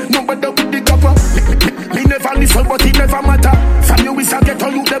sonny, no better with the copper. Me never listen but it never matter. From you we say get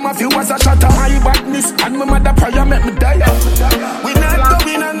on you, them a few as a shatter. My badness and my mother prayer make me die. We not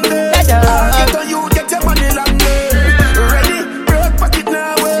going under. I'll get on you, get your money longer. Ready, broke pocket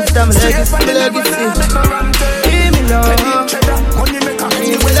now. Straight from the level now, make no run. Give me love. Teddy cheddar, money maker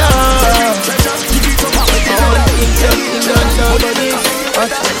any weather. Teddy treasure, give it up and make it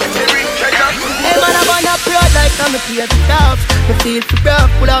Hey man, I wanna proud like I'm a play the top. Me feel for proud,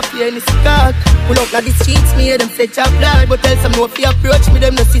 pull off here in the skirt. Pull up like the streets, me hear them say chop blood. But tell some no if you approach me,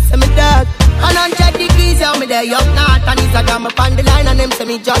 them no see some dog. And 100 degrees, yeah, me there up north. And it's a gram up on the line and them say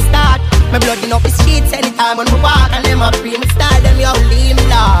me just start. My blood in up the streets anytime when me walk. And them a free me style, them you leave me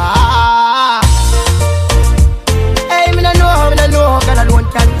lost. Hey, me no know, cause I don't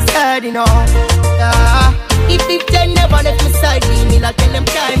can't be scared, you know. If it then never let me side me like tell them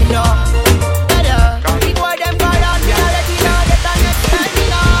time, you know. Before them go down, me already know that I next time, you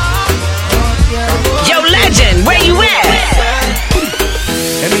know. Yo, legend, where you at?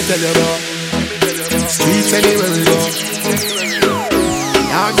 Let me tell you about streets anywhere we go.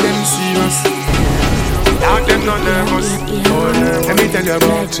 Dog them serious, dog them not nervous. Let me tell you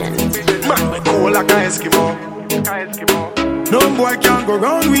about man, we cool like a Eskimo. No boy can go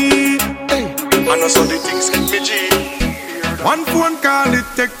round we. I know so the things get me G. One phone call it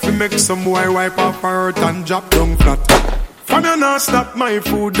take to make some boy wipe off her hurt and drop down flat. From you not stop my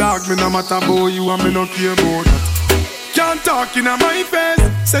food dog, me no matter about you and me no care about that. Can't talk in my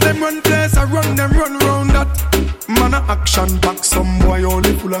face, say them run place, I run them run round that. Man a action back, some boy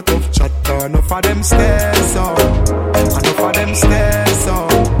only full of tough chatter. Enough of them stairs up, enough of them stairs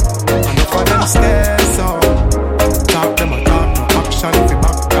up, enough of them stairs up. Talk them a talk, no action if you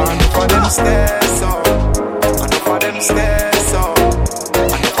back down. Enough of them stairs up, enough of them stairs up,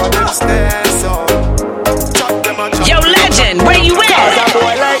 enough of them stairs up. Chop them a chop. Yo, legend, where you at? Cause a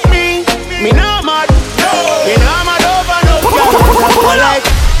boy like me no mad. Me no mad over no girl. Cause a boy like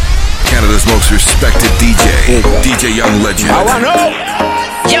Canada's most respected DJ, DJ Young Legend. I wanna know.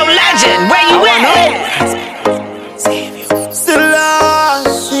 Yo, Legend, where you at? Still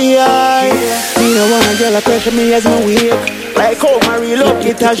lost, yeah. Me no wanna girl a pressure me as my wake. Like how my real up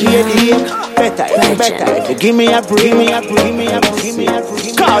it as she headache. Better if you give me a break,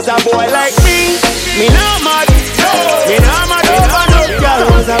 Cause a boy like me not mad. Me not mad over no girl.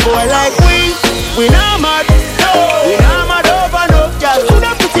 Cause a boy like we not mad. We not mad over no girl.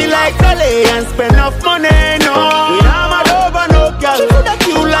 Coulda pretty like Dolly and spend enough money, no. We not mad over no girl. Coulda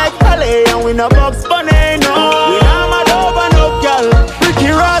cute like Dolly and we no Bugs Bunny, no. We not mad over no girl. Ricky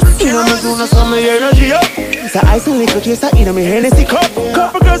Ross, you know me do no summer energy up. So I still little chaser in me Hennessy cup.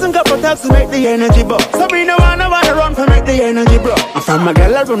 Couple girls and couple taps to make the energy buck. So me no wanna run for make the energy bro. I'm from my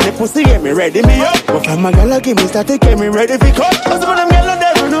girl run the pussy get me ready me up. But from my girl give me static get me ready for cut. Cause when them girl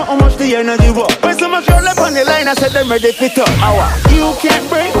never know how much the energy was. When so much girl up on the line I said them ready for touch. You can't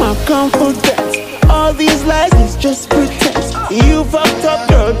break my confidence. All these lies is just pretense. You fucked up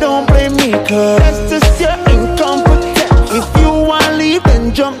girl, don't blame me. Cause that's just your incompetence. If you wanna leave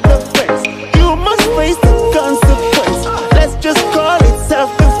then jump the fence. You must face the consequence. Let's just call it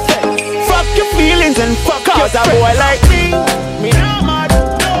self-defense. Fuck your feelings and fuck your friends. Cause a boy like me not mad.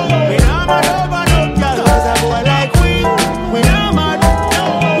 Me not mad over no girl. Cause a boy like we not mad.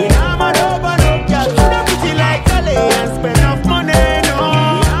 We not mad over no girl. Coulda pretty like Dolly and spend enough money, no.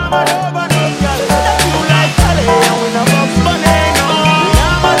 We not mad over no girl. Coulda cute like Dolly and we no Bugs Bunny, no. We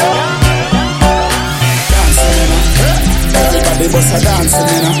not mad over. Everybody bust a dancing,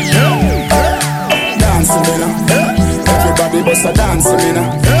 you know. Dancing, you know. Everybody bust a dancing, you know.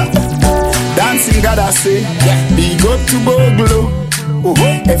 Dancing, gotta say, big up to Boglo.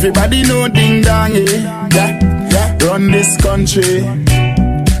 Everybody know ding dong, yeah. Run this country.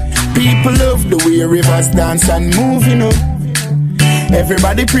 People love the way rivers dance and move, you know.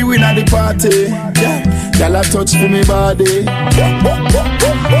 Everybody pre-win at the party, yeah. Y'all a touch for me body.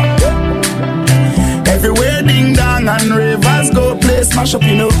 Everywhere ding dong and rivers go, play smash up,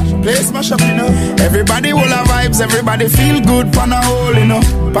 you know. Play smash up, you know. Everybody will have vibes, everybody feel good, pan a hole, you know.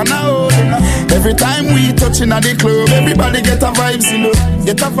 Pan a hole, you know. Every time we touching at the club, everybody get a vibes, you know.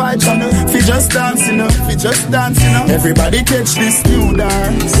 Get a vibes, you know. Fi just dance, you know. Fi just dance, you know. Everybody catch this new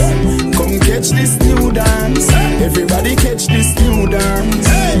dance. Come catch this new dance. Everybody catch this new dance.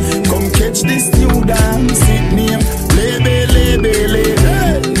 Come catch this new dance. It name Lebe, Lebe, Lebe.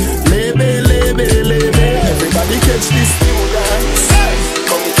 Everybody catch this new dance.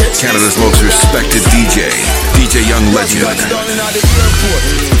 Canada's most respected DJ, DJ Young Legend.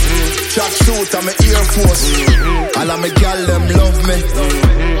 Track suit and my Air Force. All of my gal them love me.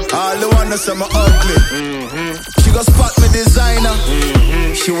 All the wanna say me ugly. She go spot me designer.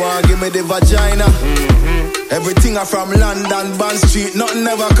 She wanna give me the vagina. Everything I from London, Bond Street. Nothing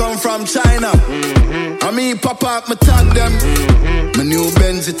ever come from China. I mean pop up, me tag them. My new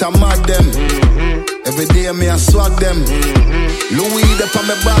Benz it a mad them. Every day me a swag them. Louis up on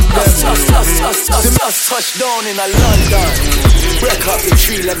me back them. Touchdown in a London. Break up the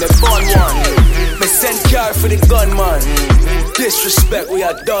tree, let me burn one. Me send car for the gunman. Disrespect, we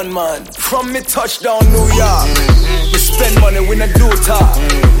are done, man. From me touchdown New York. We spend money, we not do talk.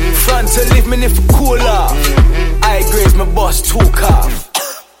 France to leave me if we cool off. I grade my boss 2 car.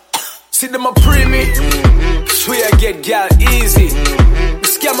 See them a pre me. Swear I get gal easy.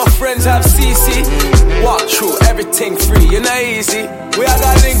 Scare my friends have CC. Walk through everything free, you know easy. We had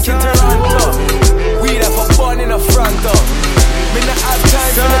a link in Toronto. We have a fun in the front door. Me not have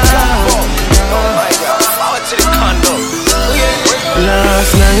time for the combo. Oh my god, forward to the condo.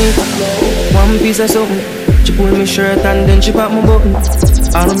 Last night, one piece of something. She pulled my shirt and then she popped my button.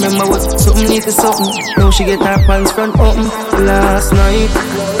 I remember what something need to something. Now she get her pants front open. Last night,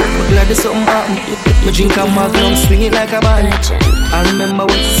 but glad there's something happen. Me drink a magnum, swing it like a band. I remember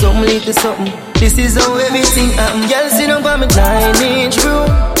what something need to something. This is how everything happen. Girl, sit down by me 9-inch room.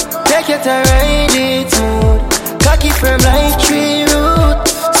 Take your time, ride it smooth. Cocky firm like tree root.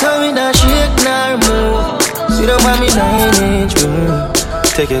 So me not shake nor move. Sit down by me 9-inch room.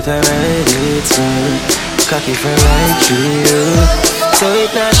 Take your time, ride it smooth. Cocky firm like tree root. So it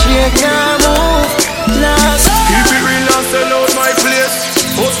not shake nor move. Last. Keep it real and sell out my place.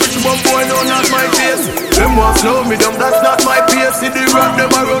 Post switch one boy, no, not my face. Them want slow me down, that's not my pace. See the rock, them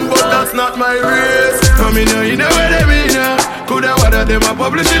a run, but that's not my race. Come in here, you know where they mean, yeah. Coulda water, them a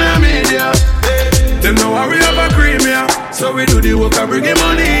publish in the media. Them know how we have a cream, yeah. So we do the work and bring the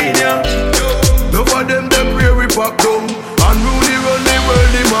money in, yeah. No for them pray we pop down. And Rudy run the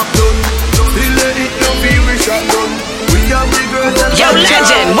world, the map down. Still let it no be we shot down. We have the girls and Yo,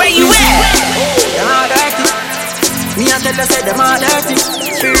 Legend, where you at? Me a tell you say them all dirty.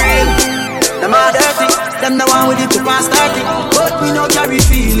 For real. Them the one with it to pass 30. But me no carry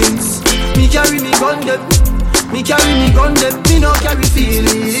feelings. Me carry me gun them. Me carry me gun them. Me no carry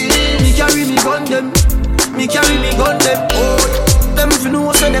feelings. Me carry me gun them. Me carry me gun them. Oh, them if you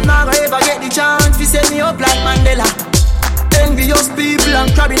know so them never ever get the chance to set me up like Mandela. Envious people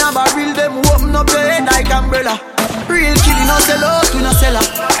and crabbing a barrel. Them open up your head like umbrella. Real killing no sell out, we no sell her.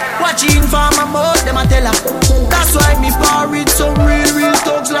 Watching for my mouth, them a tell her. That's why me par with some real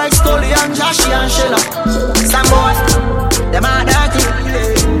thugs like Stolly and Joshy and Shella. Some boy, them a dirty.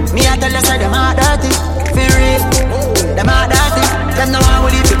 Me a tell you say them a dirty. For real, them a dirty. Them no one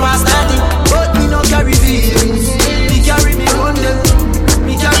will leave you past 30. But me no carry feelings. Me carry me gun them.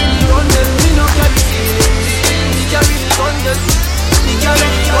 Me carry me gun them. Me no carry feelings. Me carry me gun them. Me carry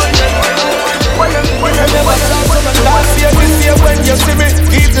me gun them. Last year, this year, when you see me,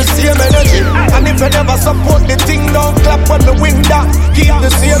 keep the same energy. And if you never support the thing, don't clap on the window. Keep the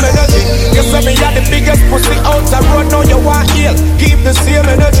same energy. You say me are the biggest pussy out the road, now you want heal. Keep the same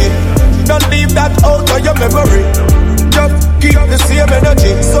energy. Don't leave that out of your memory. Just keep the same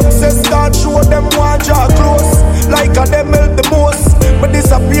energy. Success start show them want draw close. Like a them help the most. But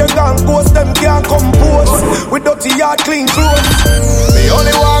disappear gone ghost, them can't compose. With dirty yard clean clothes. The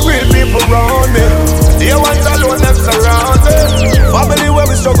only one real people around me. The ones alone them surround me. Family where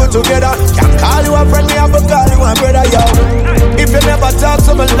we struggle together. Can't call you a friend, me have to call you a brother, yo. If you never talk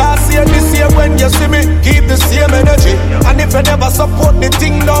to me last year, this year when you see me, keep the same energy. And if you never support the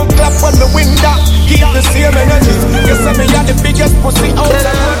thing, don't clap on the window. Keep the same energy. You say me are the biggest pussy out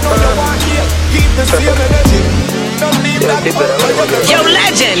there. No, you want here. Keep the same energy. Don't leave that. Yo,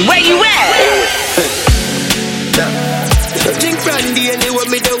 legend, where you at? Drink brandy anyway,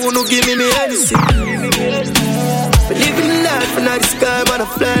 me the one who give me anything. Living the life and not the sky, man, I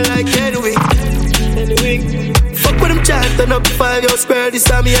fly like anyway. Fuck with them chat, turn up 5 years square, this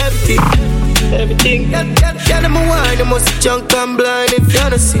time me everything. Yeah, them a wine, them must junk and blind if you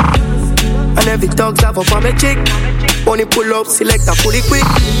don't see. And every dog's have up on my chick. Only pull up, select a fully quick.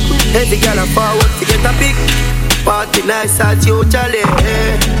 Every girl a forward to get a pick. Party nice at you, Charlie.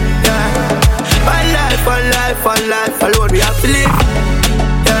 Yeah. One life, alone we have to live.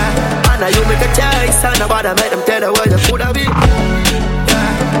 Yeah. And now you make a choice, and nobody make them tell you where you could have been. Yeah.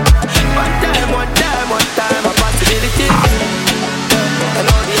 One time, a possibility. And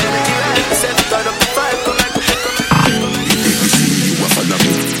all the energy right, set turn up the fight, come back. You a follow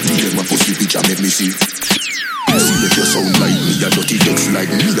me, leave my pussy picture make me see. See if you sound like me, a dirty text like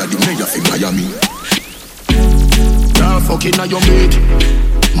me, a the mayor in Miami. Yeah, fucking on your mate.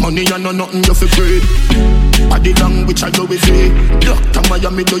 Money and no nothing you feel great. Body language I do with it. Doctor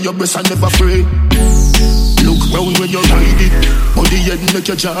Miami do your breast and never afraid. Look round when you ride it. Body head make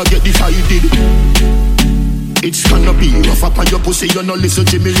your jaw get divided. It's gonna be rough up on your pussy, you no listen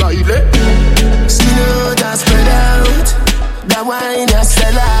to me Riley. Skin out and spread out. That wine you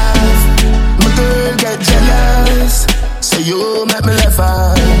sell off. My girl get jealous. So you make me laugh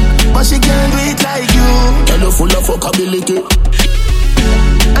out. But she can't do it like you. Tell her full of fuckability.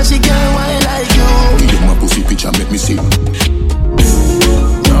 And she can't wine like you. Leave my pussy picture make me see.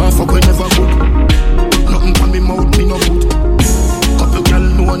 Nah, fuck we never cook. Nothing from me mouth, me no foot. Couple girl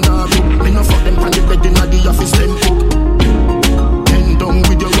no nah book. Me no fuck them pan the bed inna the office them cook. Bend down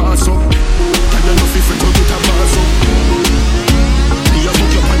with your ass up. Tell you no fi fret to get a pass up. Me a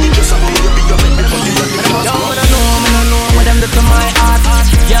fuck your pan the dress up. Baby you make me put it on the glass up. Me no know what them do to my heart.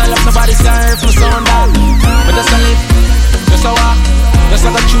 Can't let nobody serve my sound that. But just a live, just a walk. Just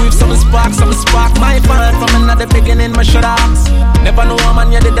like a chew if some spark my fan from another beginning, my shut ups. Never know a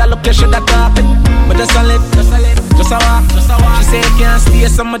man, you did that look, you should have got it. But just a live, just a walk. She say you can't stay,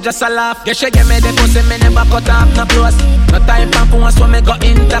 so me just a laugh. Yeah, she give me the pussy, me never cut off, no close. No time for phone, so me go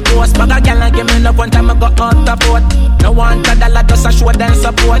intercourse. Bag a girl and give me love one time, I go out the boat. No want a dollar, just a show them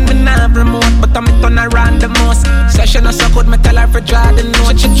support. Me not remote, but I'm turn around the most. Session so good, me tell her for draw the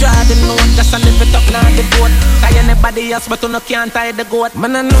note. She draw the note, just a live it up, not the boat. Tie anybody else, but you no can't tie the goat.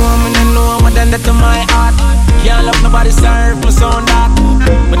 Man, I know what done that to my heart. Can't love nobody, serve my sound that.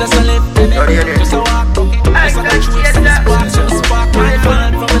 But just a live, just a walk. Just a catch with some spark my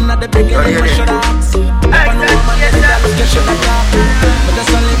fan from another beginning, my shut ups. Never know a man, you did that look, you should have got. But just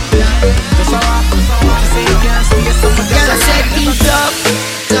a live, just a walk. She say you can't stay, so but just a said eat up,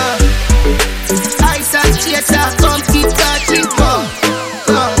 ice and chaser, come keep touching, come.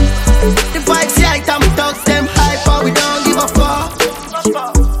 The vibes right, I'm thugs, them hyper, we don't give a fuck.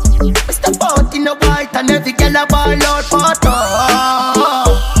 Mr. Boat in the white and every girl a ball out photo.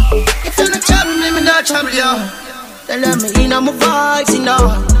 If you not trouble me, me not trouble you. Tell me in my vibes, you know.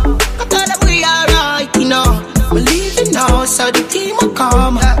 I tell them we alright, you know. We leaving now, so the team will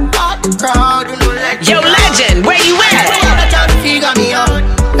come. Out the crowd, you know, like Yo,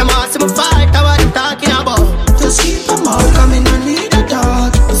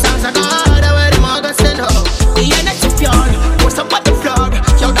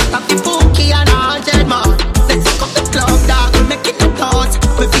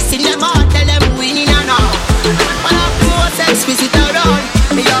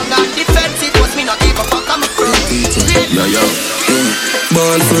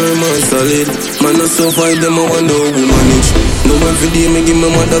 stand firm and solid. Man, I survive them, I wonder who manage. No every day me give my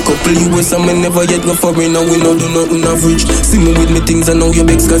mother couple US and me never yet go foreign and we no do nothing average. See me with me things and now you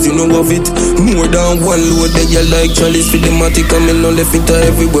begs cause you know of it. More than one load that you like Charlie's for the matic and me no left it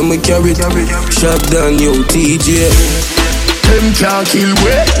everywhere me carry it. Shop down yo TJ. Them can't kill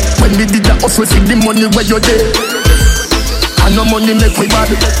we. When we did that hustle for the money where you there. And no money make we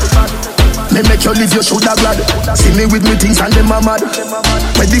bad. Me make you live you shoulda glad. See me with me things and them a mad.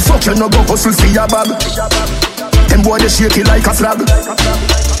 When the fuck you no go hustle for your bag. Them boy they shake it like a flag.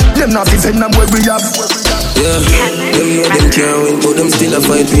 Them not defend them where we have. Yeah, them know them can't win, but them still a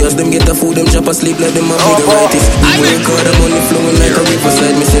fight. We as them get a food, them chop a sleep like them a bigger righties. We work hard, the money flowing like a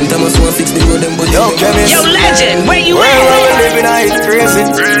riverside. Me send Thomas one fix the road, them but yo, legend, where you at? Where we living, it's crazy.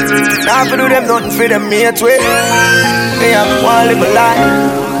 Now for do them nothing for them mate way. Me have wanna live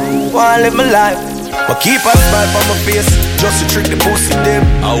my life, but keep a smile on my face, just to trick the pussy them.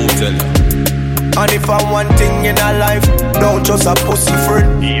 I will tell you. And if I want thing in our life, don't just a pussy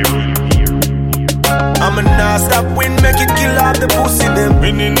friend. I'm a non-stop win, make it kill off the pussy them.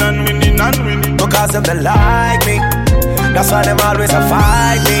 Winning and winning and winning. Because them they like me, that's why them always a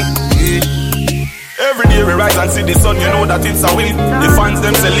fight me. Every day we rise and see the sun, you know that it's a win. The fans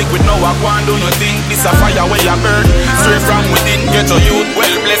them say liquid, no I can't do nothing. This a fire where you burn, straight from within. Get your youth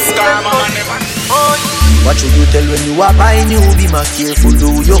well blessed, karma man never. What should you tell when you are buying you? Be more careful,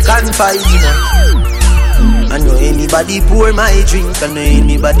 do you can't find dinner. I know anybody pour my drink, I know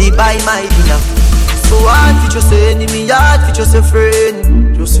anybody buy my dinner. So hard for just an enemy, hard for just a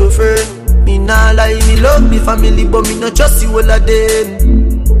friend. Just a friend. Me nah lie, me love me family, but me not trust you all of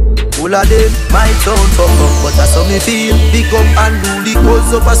them. All of them might sound fuck up, but that's how me feel. Pick up and do the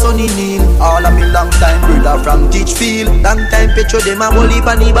calls up a sunny kneel. All of me long time brother from Teachfield. Long time picture them a whole heap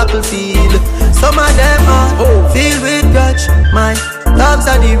on the battlefield. Some of them are filled with grudge. My dogs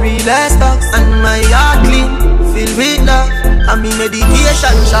are the realest dogs, and my heart clean, filled with love. And me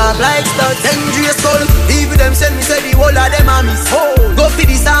meditation sharp like stuff. Dangerous soul, even them send me say the whole of them a miss. Go for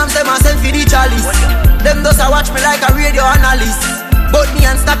the Psalms, them a send for the chalice. Them does a watch me like a radio analyst. But me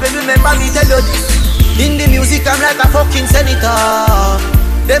and stop and remember me tell you this. In the music I'm like a fucking senator.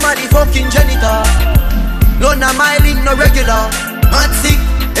 Them are the fucking janitor. None of my link no regular. Mad sick,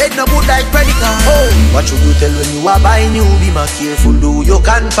 head no good like predator. What should you tell when you are buying you? Be more careful, do you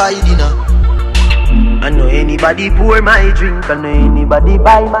can't find dinner. I know anybody pour my drink, I know anybody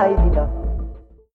buy my dinner.